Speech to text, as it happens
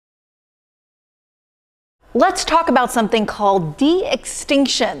Let's talk about something called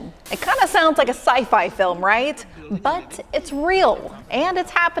de-extinction. It kind of sounds like a sci-fi film, right? But it's real, and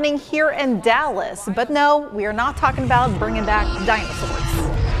it's happening here in Dallas. But no, we are not talking about bringing back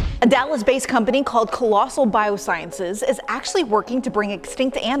dinosaurs. A Dallas-based company called Colossal Biosciences is actually working to bring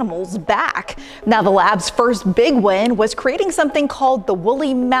extinct animals back. Now, the lab's first big win was creating something called the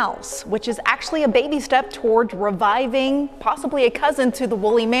woolly mouse, which is actually a baby step toward reviving possibly a cousin to the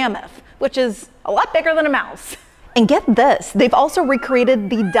woolly mammoth, which is a lot bigger than a mouse. And get this, they've also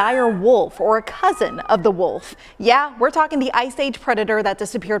recreated the dire wolf, or a cousin of the wolf. Yeah, we're talking the Ice Age predator that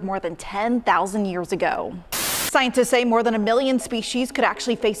disappeared more than 10,000 years ago. Scientists say more than 1 million species could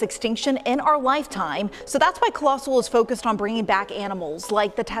actually face extinction in our lifetime, so that's why Colossal is focused on bringing back animals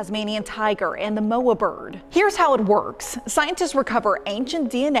like the Tasmanian tiger and the moa bird. Here's how it works. Scientists recover ancient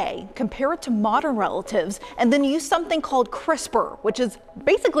DNA, compare it to modern relatives, and then use something called CRISPR, which is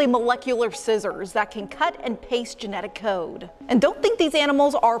basically molecular scissors that can cut and paste genetic code. And don't think these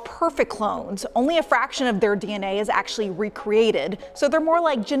animals are perfect clones. Only a fraction of their DNA is actually recreated, so they're more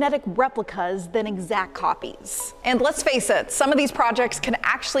like genetic replicas than exact copies. And let's face it, some of these projects can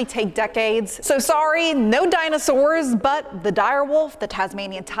actually take decades. So sorry, no dinosaurs, but the dire wolf, the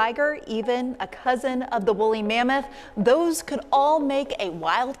Tasmanian tiger, even a cousin of the woolly mammoth, those could all make a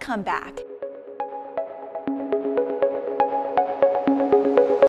wild comeback.